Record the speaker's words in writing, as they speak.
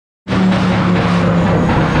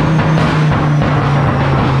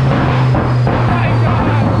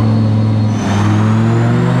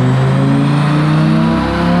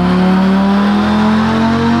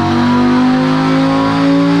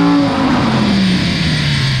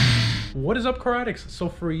is up, car addicts? So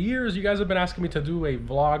for years you guys have been asking me to do a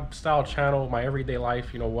vlog style channel, my everyday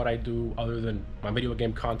life, you know, what I do other than my video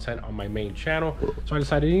game content on my main channel. So I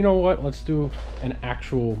decided, you know what, let's do an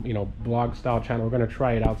actual, you know, vlog style channel. We're gonna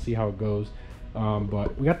try it out, see how it goes.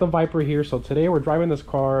 But we got the Viper here, so today we're driving this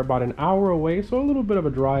car about an hour away, so a little bit of a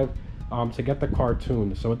drive to get the car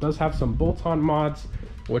tuned. So it does have some bolt-on mods,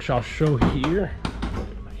 which I'll show here.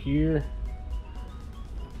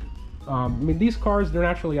 I mean, these cars, they're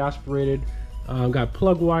naturally aspirated. Got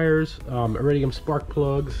plug wires, iridium spark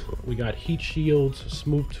plugs. We got heat shields,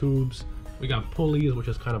 smooth tubes. We got pulleys, which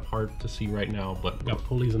is kind of hard to see right now, but we got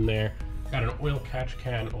pulleys in there. Got an oil catch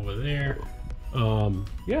can over there.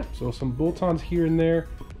 Yeah, so some bolt-ons here and there.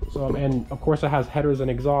 So, and of course it has headers and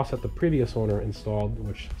exhaust that the previous owner installed,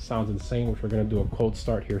 which sounds insane, which we're going to do a cold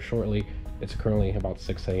start here shortly. It's currently about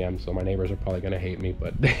 6 a.m. so my neighbors are probably going to hate me,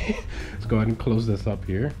 but let's go ahead and close this up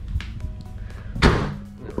here.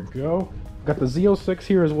 There we go. Got the Z06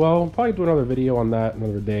 here as well. Probably do another video on that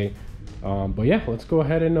another day. But yeah, let's go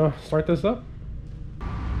ahead and start this up.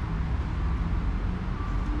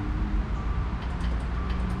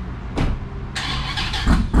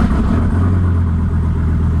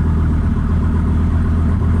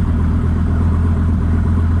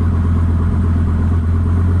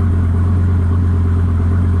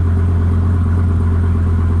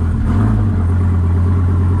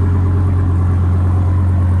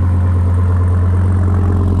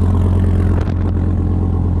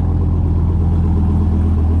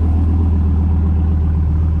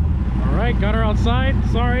 Got her outside.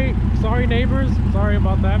 Sorry neighbors, sorry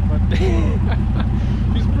about that, but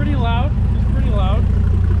she's pretty loud.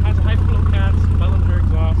 Has high flow cats, Bellinger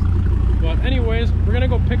exhaust. But anyways, we're gonna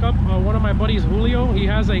go pick up one of my buddies, Julio. He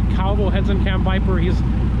has a Calvo heads and cam Viper. He's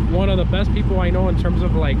one of the best people I know in terms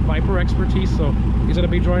of like Viper expertise, so he's gonna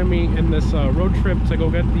be joining me in this road trip to go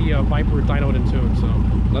get the Viper dynoed and tuned. So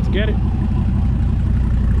let's get it.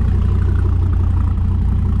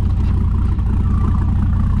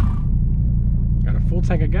 Full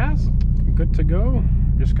tank of gas, good to go.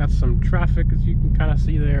 Just got some traffic, as you can kind of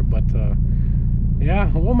see there, but yeah,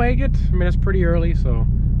 we'll make it. I mean, it's pretty early, so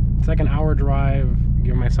it's like an hour drive.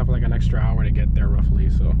 Give myself like an extra hour to get there roughly,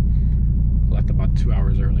 so left about 2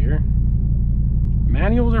 hours earlier.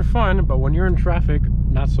 Manuals are fun, but when you're in traffic,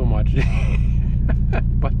 not so much.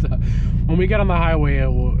 But when we get on the highway, it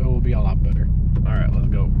will be a lot better. All right, let's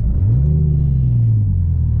go.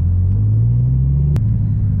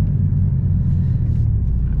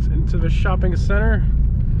 To the shopping center.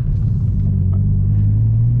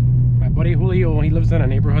 My buddy Julio, he lives in a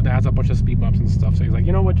neighborhood that has a bunch of speed bumps and stuff, so he's like,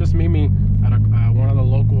 you know what, just meet me at one of the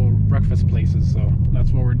local breakfast places. So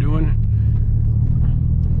that's what we're doing.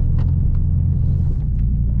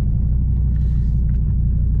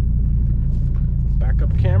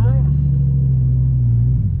 Backup camera.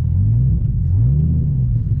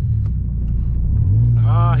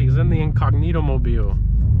 Ah, he's in the incognito mobile.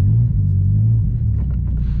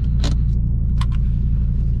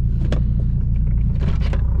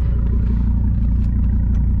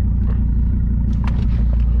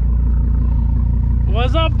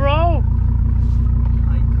 What's up, bro?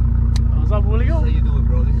 What's up, Julio? This is how you do it,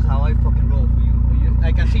 bro. This is how I fucking roll for you.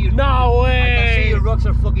 I can see your no way. I can see your rocks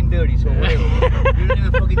are fucking dirty, so whatever. You don't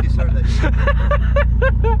even fucking deserve that shit.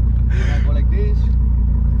 I go like this.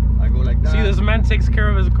 I go like that. See, this man takes care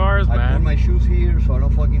of his cars, man. I put my shoes here so I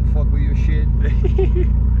don't fucking fuck with your shit.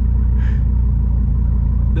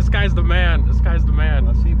 This guy's the man. This guy's the man.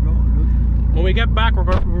 I see, bro. Look. When we get back,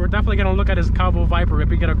 we're definitely gonna look at his Calvo Viper.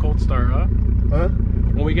 Maybe get a cold start, huh? Huh?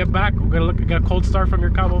 When we get back, we're gonna get a cold start from your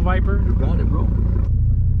Calvo Viper. You got it, bro.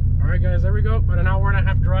 All right, guys, there we go. About an hour and a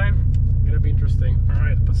half drive. Gonna be interesting. All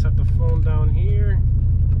right, let's set the phone down here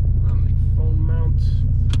on the phone mount.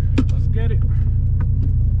 Let's get it.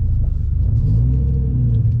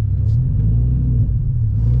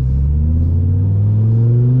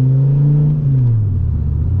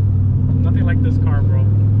 Nothing like this car, bro.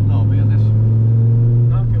 No, mira this.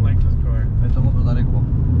 Nothing like this car. Esto es otro tareco.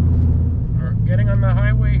 Getting on the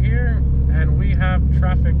highway here, and we have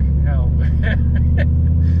traffic hell.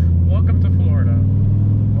 Welcome to Florida.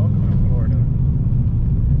 Welcome to Florida.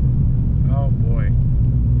 Oh boy.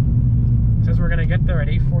 It says we're gonna get there at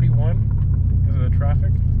 8:41 because of the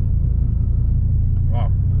traffic.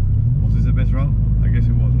 Wow. Was this the best route? I guess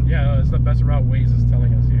it wasn't. Yeah, it's the best route Waze is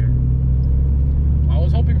telling us here. I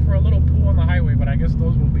was hoping for a little pool on the highway, but I guess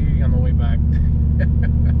those will be on the way back.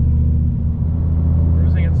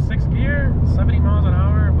 Cruising in 6th gear, 70 miles an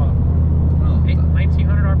hour, about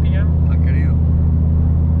 1900 RPM. Querido.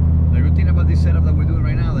 The good thing about this setup that we're doing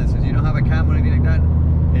right now is you don't have a camera or anything like that,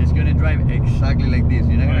 it's going to drive exactly like this.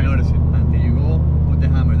 You're not going to notice it until go, put the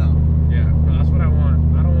hammer down. Yeah, no, that's what I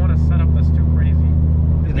want. I don't want a setup that's too crazy.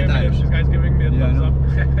 This guy's giving me a thumbs up.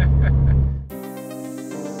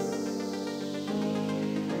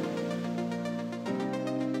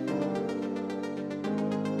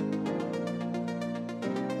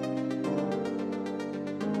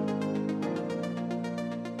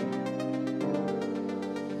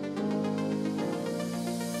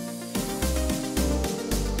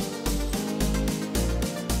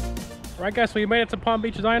 Right guys, so you made it to Palm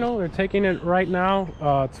Beach Dyno. They're taking it right now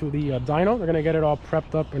to the dyno. They're gonna get it all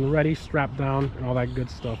prepped up and ready, strapped down and all that good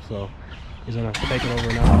stuff. So he's gonna take it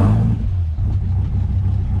over now.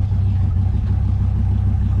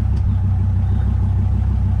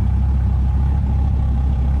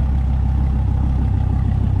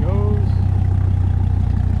 Goes.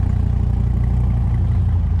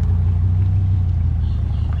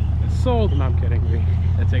 It's sold. No, I'm kidding.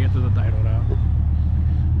 They take it to the dyno now.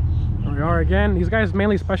 Here we are again. These guys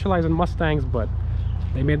mainly specialize in Mustangs, but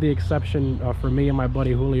they made the exception for me and my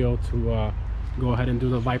buddy Julio to go ahead and do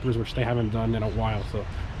the Vipers, which they haven't done in a while. So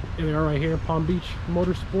here they are right here, Palm Beach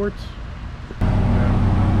Motorsports.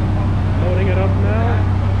 Loading it up now.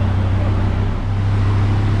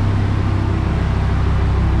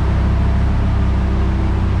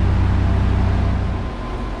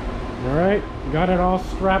 All right, got it all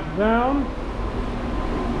strapped down.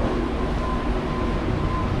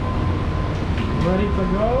 Ready to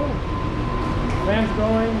go. Fans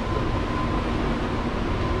going.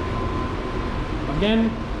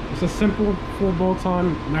 Again, it's a simple 4 bolts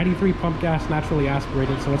on, 93 pump gas, naturally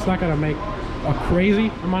aspirated, so it's not going to make a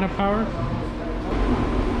crazy amount of power.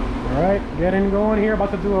 All right, getting going here. About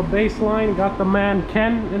to do a baseline. Got the man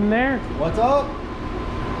Ken in there. What's up?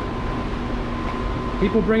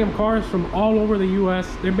 People bring him cars from all over the US.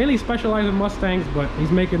 They mainly specialize in Mustangs, but he's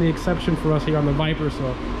making the exception for us here on the Viper,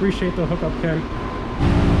 so appreciate the hookup, Ken. All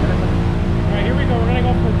right, here we go. We're gonna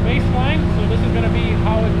go for baseline. So this is gonna be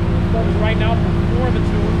how it looks right now before the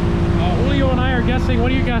tune. Julio and I are guessing. What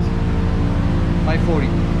do you guess? 540.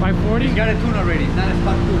 540? He's got a tune already. It's not a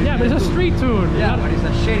stock tune. Yeah, but it's a street tune. Yeah, but it's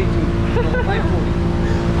a shady tune. So 540.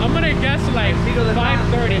 I'm gonna guess like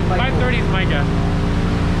 530. 530 is my guess.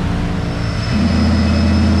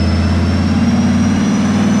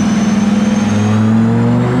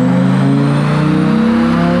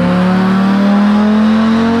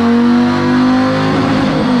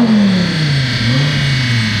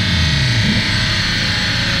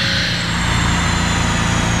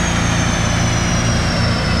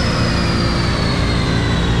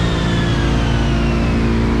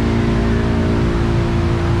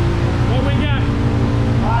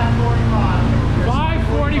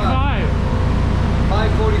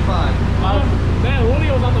 Man,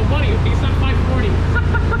 Julio's on the money. He said 540.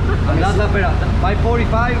 And that's after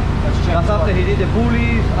 545. That's after he did the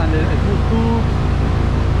pulleys and the full tube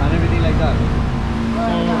and everything like that.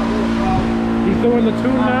 So he's doing the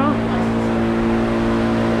tune now.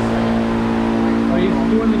 So he's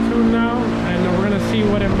doing the tune now, and we're gonna see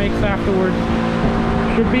what it makes afterwards.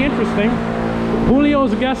 Should be interesting.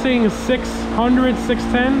 Julio's guessing 600,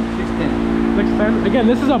 610. 610. 610. Again,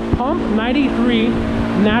 this is a pump 93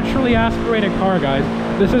 naturally aspirated car, guys.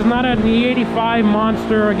 This is not an E85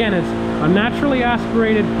 monster. Again, it's a naturally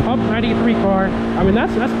aspirated pump 93 car. I mean,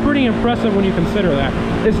 that's pretty impressive when you consider that.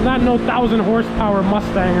 It's not no 1,000 horsepower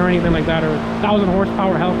Mustang or anything like that, or 1,000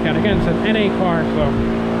 horsepower Hellcat. Again, it's an NA car, so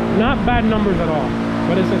not bad numbers at all.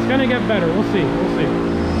 But it's gonna get better. We'll see. We'll see.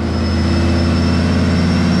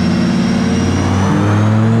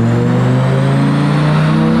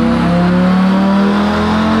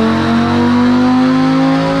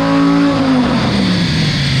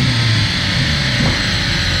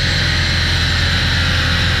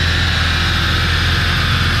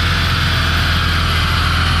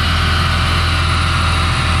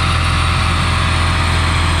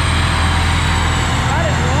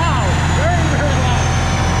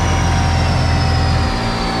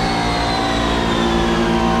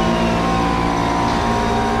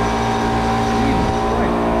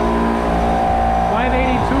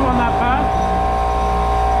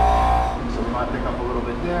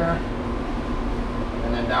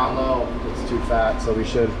 So we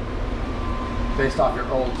should, based off your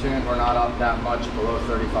old tune, we're not up that much below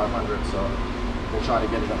 3,500, so we'll try to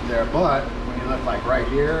get it up there. But when you look like right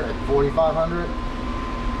here at 4,500,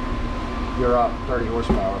 you're up 30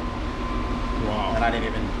 horsepower. Wow. And I didn't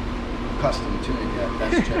even custom tune it yet.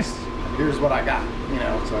 That's just, here's what I got, you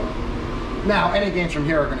know. So now any gains from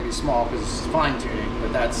here are going to be small because it's fine tuning,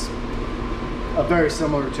 but that's a very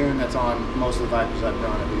similar tune that's on most of the Vipers I've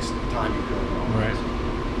done, at least timing. Right.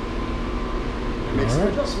 Makes some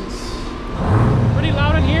adjustments. pretty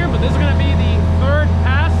loud in here, but this is gonna be the third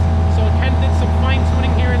pass. So Ken did some fine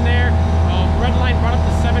tuning here and there. Red line brought up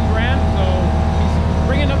to 7 grand, so he's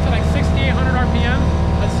bringing it up to like 6,800 RPM.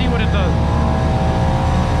 Let's see what it does.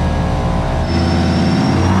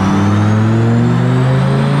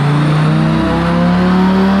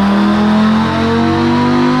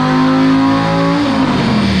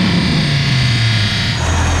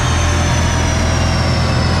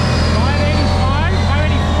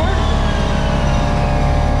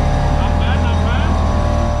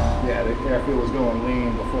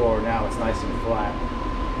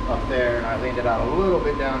 It out a little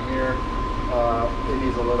bit down here. It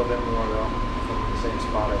needs a little bit more though from the same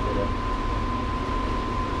spot I did it.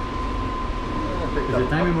 Is the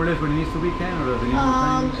timing more or less where it needs to be, Ken, or does it need more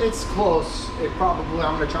time? It's close. It probably,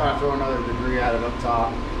 I'm going to try to throw another degree at it up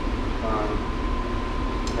top.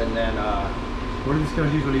 And then what do these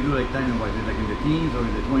cars usually do, like timing wise? Is it like in the teens or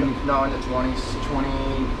in the 20s? No, in the 20s. 20,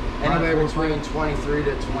 anywhere between 23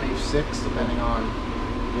 to 26 depending on,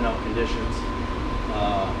 you know, conditions.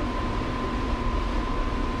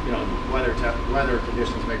 You know, weather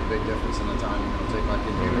conditions make a big difference in the timing. It'll take like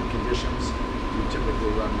in humid conditions, you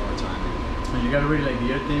typically run more timing. And you gotta read like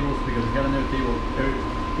the air tables because you got an air table,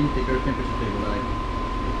 intake air temperature table that like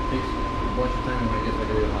takes a bunch of time when it gets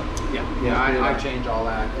like really hot. Yeah, I change all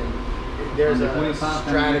that. And there's a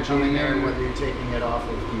strategy in there whether you're taking it off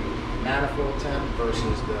of the manifold temp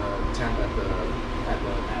versus the temp at the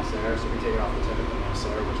mass air. So we take it off the temp at the mass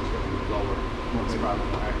air, which is going to be lower. It's probably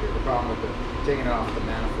more accurate. The problem with taking it off the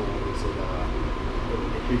manifold is it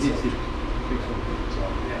heats up. So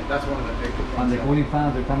yeah, that's one of the big things. And the cooling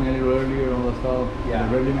fans are coming a little earlier, all the stuff. Yeah.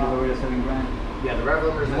 The rev limiter is already at 7 grand. Yeah, the rev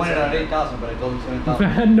limiter is You wanted it at 8,000, but I told him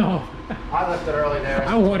 7,000. No. I left it early there.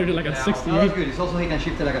 I wanted it like a now, 68. No, that's good. It's also he can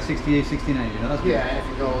shift it like a 68, 69, you know, that's good. Yeah, and if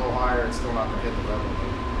you go a little higher, it's still not going to hit the rev limiter.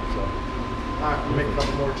 So, alright, we'll make a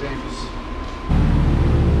couple more changes.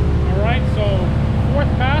 Alright, so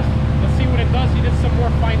 4th pass. Let's see what it does. He did some more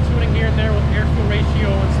fine tuning here and there with air-fuel ratio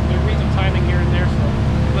and some degrees of timing here and there. So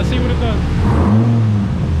let's see what it does.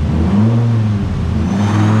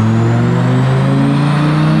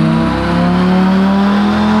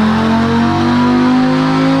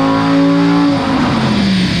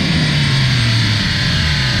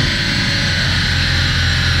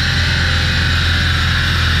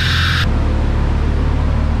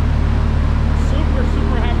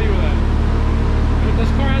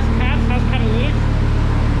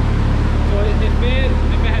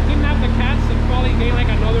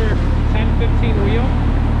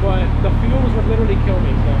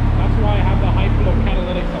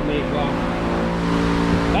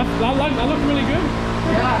 That looked really good.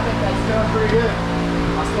 Yeah, I think that's doing pretty good.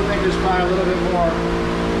 I still think there's probably a little bit more.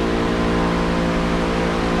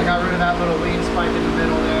 I got rid of that little lean spike in the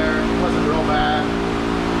middle there. It wasn't real bad.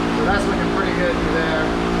 So that's looking pretty good through there.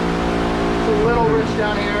 It's a little rich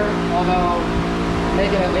down here, although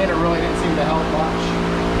making it later really didn't seem to help much.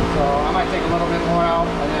 So I might take a little bit more out,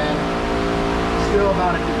 and then still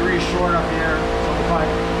about a degree short up here. So we'll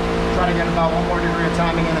probably try to get about 1 more degree of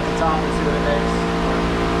timing in at the top and see what it makes.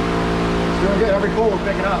 Doing good. Every pull we're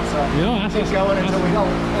picking up, so yeah, that's keep going until we don't.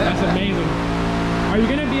 That's amazing. Are you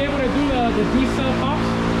gonna be able to do the D-cell pops?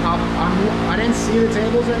 I didn't see the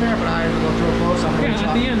tables in there, but I looked real close. I'm yeah,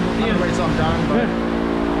 at the end. I'm wait till I'm done. But yeah.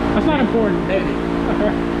 That's not important. Maybe. All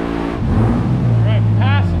right,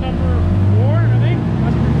 pass number 4, I think.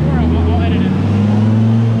 Pass number 4. I'll edit it.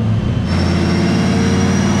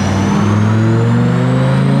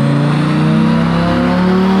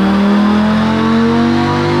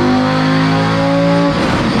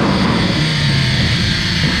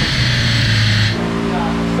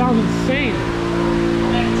 Insane.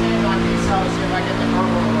 I'm going to change on these so see if I get the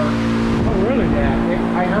Burble to work. Oh really?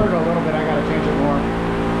 Yeah, I heard a little bit. I got to change it more.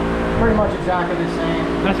 Pretty much exactly the same.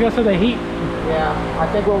 That's because of the heat. Yeah, I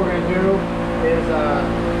think what we're going to do is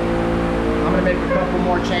I'm going to make a couple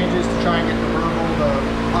more changes to try and get the Burble, the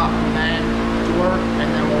pop command to work,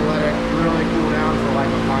 and then we'll let it really cool down for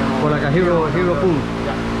like a final. For like a hero pool.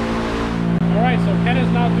 Yeah. All right, so Ken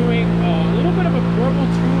is now doing a little bit of a Burble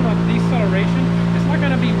tune on deceleration. It's not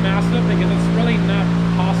going to be massive because it's really not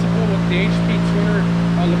possible with the HP tuner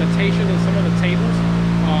limitation in some of the tables.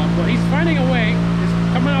 But he's finding a way. It's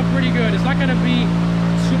coming out pretty good. It's not going to be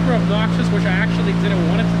super obnoxious, which I actually didn't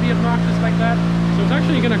want it to be obnoxious like that. So it's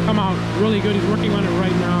actually going to come out really good. He's working on it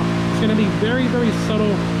right now. It's going to be very, very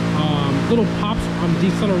subtle little pops on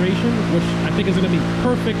deceleration, which I think is going to be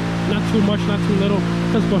perfect. Not too much, not too little.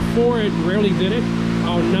 Because before it rarely did it.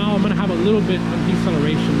 Now I'm going to have a little bit of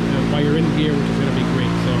deceleration while you're in gear, which is going to be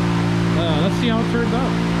great. So let's see how it turns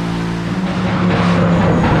out.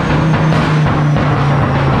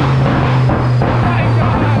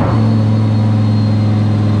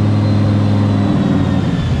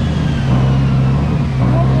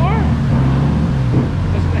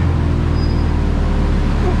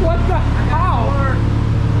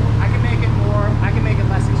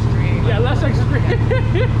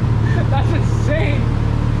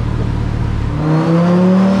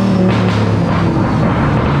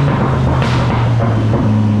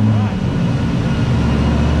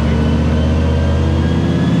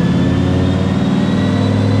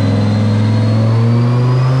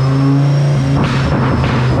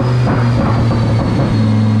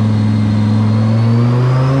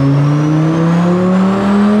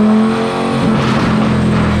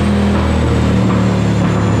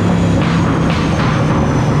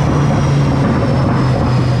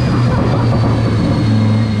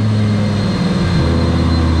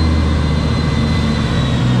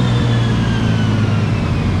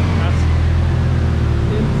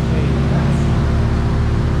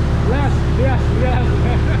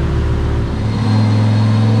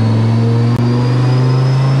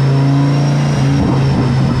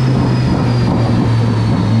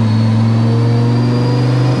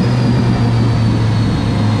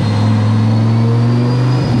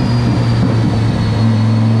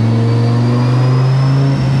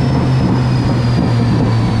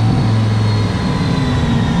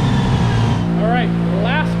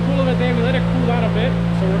 day, we let it cool down a bit,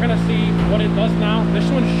 so we're gonna see what it does now. This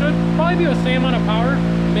one should probably be the same amount of power,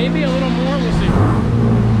 maybe a little more, we'll see.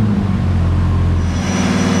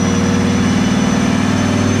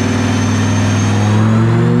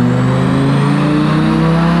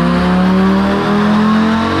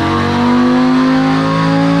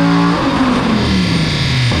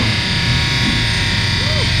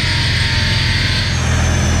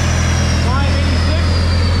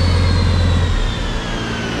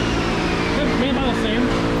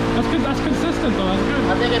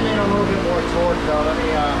 I think it made a little bit more torque though. Let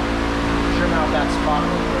me trim out that spot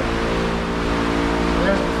real quick.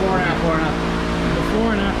 There's before and after.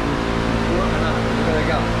 Before and after. Before and after. Look at that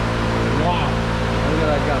gap. Wow. Look at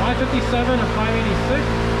that gap. 557 or 586.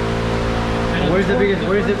 And Where's the biggest?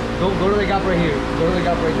 Where's the? Go to the gap right here. Go to the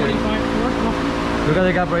gap right there. 45 torque, roughly. Look at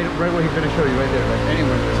the gap right where he's gonna show you right there. Like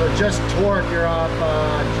anywhere. So just torque, you're up.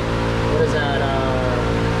 What is that?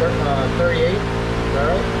 38. Is that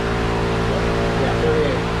right? Yeah,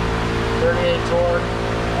 38 torque.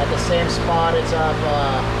 At the same spot, it's up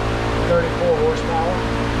 34 horsepower.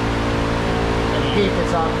 And peak,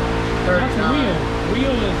 it's up 39. That's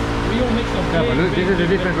real makes a Yeah, but look, this is the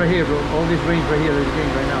difference right here, bro. All this range right here, this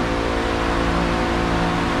range right now.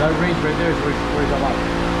 That range right there is where it's about.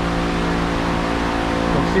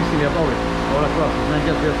 Consistently above it, all across. It's not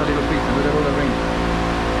just a little piece, look at all the range.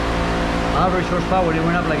 Average horsepower, it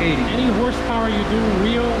went up like 80. Any horsepower you do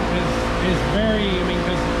real is very, I mean,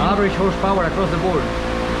 because average horsepower across the board.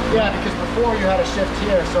 Yeah, because before you had a shift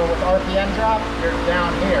here, so with RPM drop, you're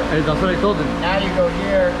down here. And that's what I told them. Now you go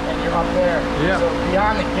here and you're up there. Yeah. So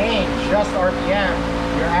beyond the gain, just RPM,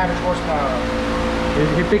 your average horsepower.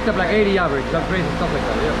 He picked up like 80 average, that crazy stuff like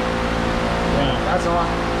that, yeah. yeah. That's a lot.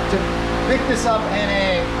 To pick this up in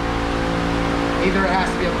either it has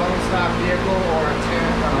to be a bone stock vehicle or a tune.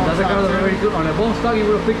 That's a kind of very good. On a bone stock, you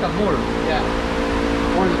would have picked up more. Yeah.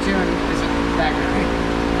 Or the tune isn't that great.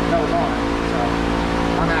 That was on it. So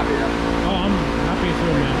I'm happy though. Oh, I'm happy too,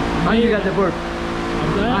 man. How you got the burp?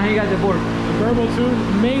 How you got the burp? The Burble too.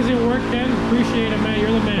 Amazing work, Ken. Appreciate it, man.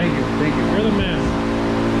 You're the man. Thank you. You're the man.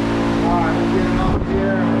 Alright, let's get him up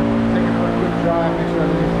here. Take it for a quick drive. Make sure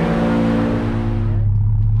everything's good.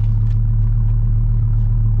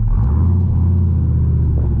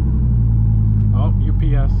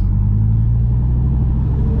 UPS.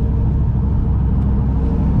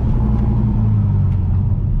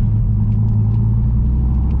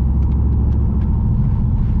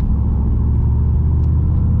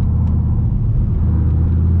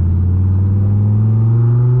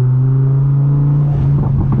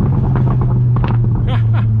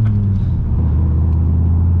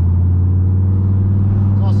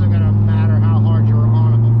 It's also going to matter how hard you were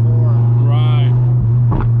on it before. Right.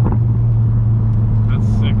 That's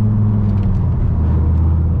sick.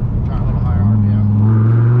 Try a little higher RPM.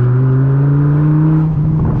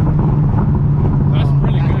 That's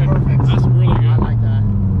really good. Perfect. That's really I good. like that.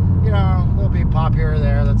 You know, a little beat pop here or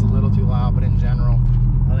there. That's a little too loud, but in general,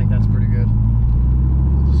 I think that's pretty good.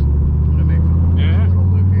 We'll just, I'm gonna make Yeah. a little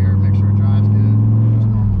loop here, make sure it drives good. Just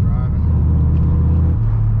normal driving.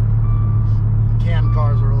 The cam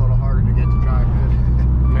cars are a little harder to get to drive good.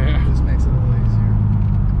 Yeah. This makes it a little easier.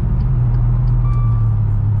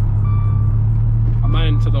 I'm not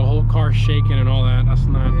into the whole car shaking and all that. That's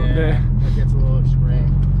not. Yeah, that gets a little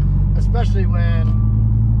extreme. Especially when,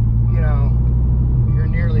 you know, you're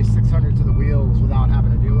nearly 600 to the wheels without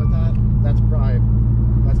having to deal with that. That's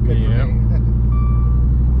good Yeah. for me.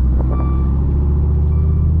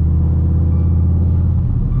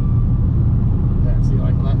 Yeah, see,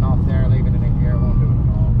 like letting off there, leaving it in gear, won't do it at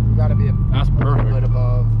all. You gotta be That's a little perfect. bit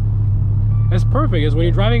above. It's perfect. Is when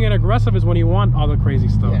you're driving it aggressive is when you want all the crazy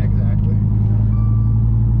stuff. Yeah, exactly.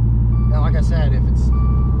 Now, like I said,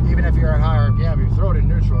 even if you're at high RPM, if you throw it in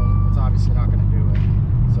neutral, it's obviously not gonna do it.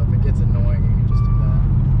 So if it gets annoying, you can just do that.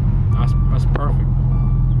 That's perfect.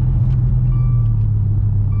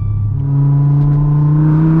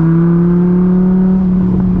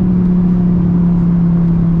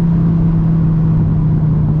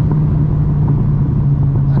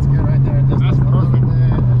 That's good right there. Just That's a little perfect.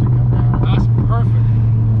 bit as you come down. That's perfect.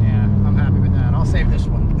 Yeah, I'm happy with that. I'll save this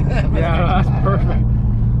one. Yeah, that's perfect.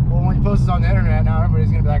 Well, when you post this on the internet, now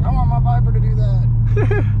everybody's gonna be like, I want my Viper to do that.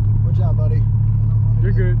 Good job, buddy.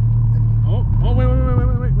 You're good. Oh, wait.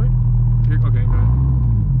 Okay, go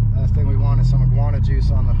ahead. Last thing we want is some iguana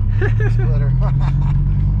juice on the splitter.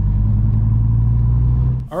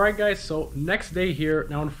 All right, guys, so next day here.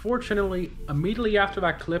 Now, unfortunately, immediately after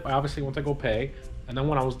that clip, I obviously went to go pay. And then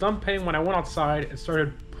when I was done paying, when I went outside, it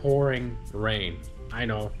started pouring rain. I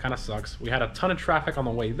know, kind of sucks. We had a ton of traffic on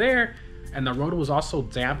the way there. and the road was also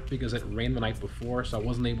damp because it rained the night before, so I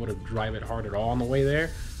wasn't able to drive it hard at all on the way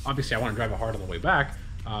there. Obviously I want to drive it hard on the way back,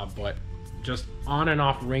 but just on and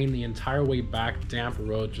off rain the entire way back, damp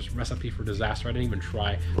road, just recipe for disaster. I didn't even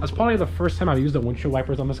try. That's probably the first time I've used the windshield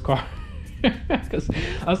wipers on this car, because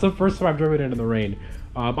that's the first time I've driven it in the rain.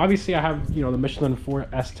 Obviously I have, you know, the Michelin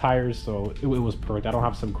 4S tires, so it was perfect. I don't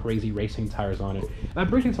have some crazy racing tires on it. That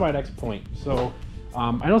brings me to my next point. So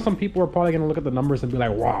I know some people are probably going to look at the numbers and be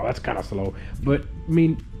like, wow, that's kind of slow. But I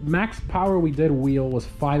mean, max power we did wheel was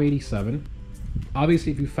 587.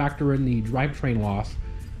 Obviously, if you factor in the drivetrain loss,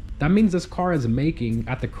 that means this car is making,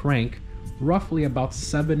 at the crank, roughly about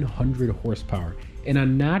 700 horsepower. In a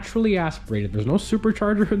naturally aspirated, there's no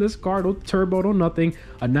supercharger in this car, no turbo, no nothing.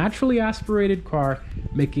 A naturally aspirated car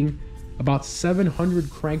making about 700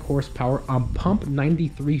 crank horsepower on pump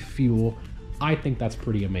 93 fuel. I think that's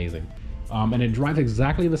pretty amazing. And it drives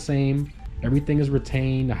exactly the same. Everything is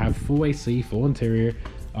retained. I have full AC, full interior.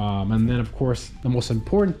 And then of course, the most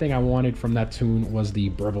important thing I wanted from that tune was the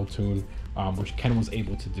Burble tune, which Ken was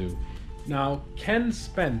able to do. Now, Ken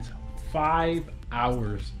spent 5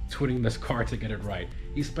 hours tuning this car to get it right.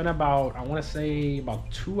 He spent about, I want to say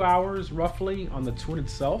about 2 hours roughly on the tune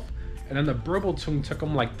itself, and then the Burble tune took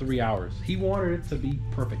him like 3 hours. He wanted it to be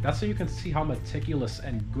perfect. That's so you can see how meticulous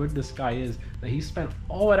and good this guy is, that he spent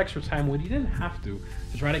all that extra time when he didn't have to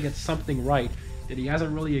try to get something right that he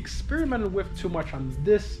hasn't really experimented with too much on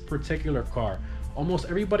this particular car. Almost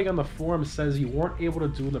everybody on the forum says you weren't able to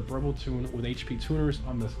do the Burble tune with HP tuners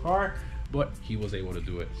on this car, but he was able to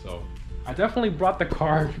do it. So I definitely brought the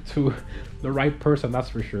car to the right person, that's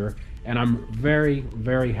for sure. And I'm very,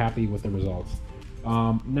 very happy with the results.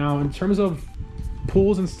 Now, in terms of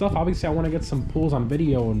pulls and stuff, obviously I want to get some pulls on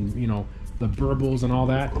video and, you know, the burbles and all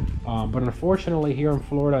that. But unfortunately here in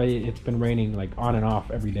Florida, it's been raining like on and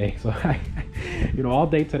off every day. So you know, all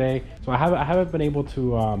day today. So I haven't been able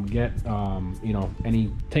to get, you know,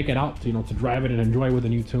 take it out to, you know, to drive it and enjoy with the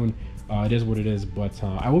new tune. It is what it is, but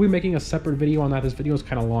I will be making a separate video on that. This video is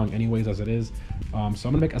kind of long anyways as it is. So I'm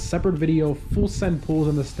gonna make a separate video, full send pulls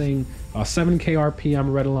on this thing, 7K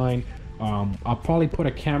RPM red line. I'll probably put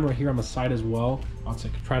a camera here on the side as well. I'll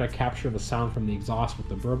try to capture the sound from the exhaust with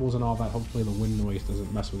the burbles and all that. Hopefully the wind noise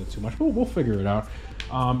doesn't mess with it too much, but we'll figure it out.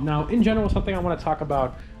 Now, in general, something I want to talk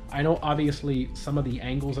about, I know obviously some of the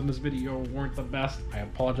angles in this video weren't the best. I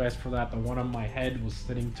apologize for that. The one on my head was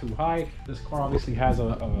sitting too high. This car obviously has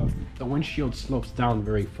the windshield slopes down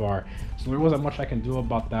very far, so there wasn't much I can do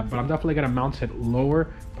about that, but I'm definitely gonna mount it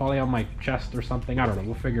lower, probably on my chest or something. I don't know,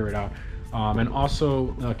 we'll figure it out. And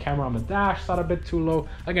also the camera on the dash sat a bit too low.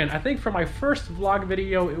 Again, I think for my first vlog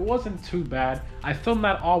video, it wasn't too bad. I filmed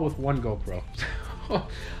that all with one GoPro.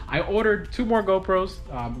 I ordered 2 more GoPros.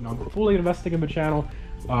 You know, I'm fully investing in the channel,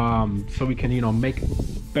 so we can, you know, make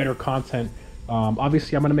better content.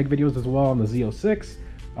 Obviously I'm gonna make videos as well on the Z06,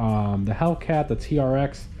 the Hellcat, the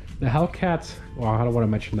TRX. The Hellcat, well, I don't want to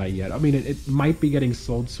mention that yet. I mean, it might be getting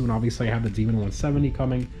sold soon. Obviously I have the Demon 170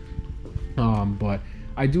 coming, but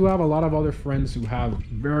I do have a lot of other friends who have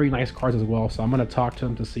very nice cars as well, so I'm going to talk to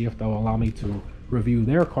them to see if they'll allow me to review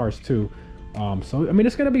their cars too. So I mean,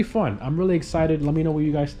 it's going to be fun. I'm really excited. Let me know what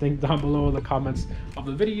you guys think down below in the comments of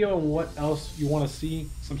the video and what else you want to see.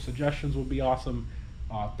 Some suggestions would be awesome.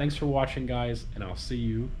 Thanks for watching, guys, and I'll see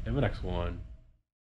you in the next one.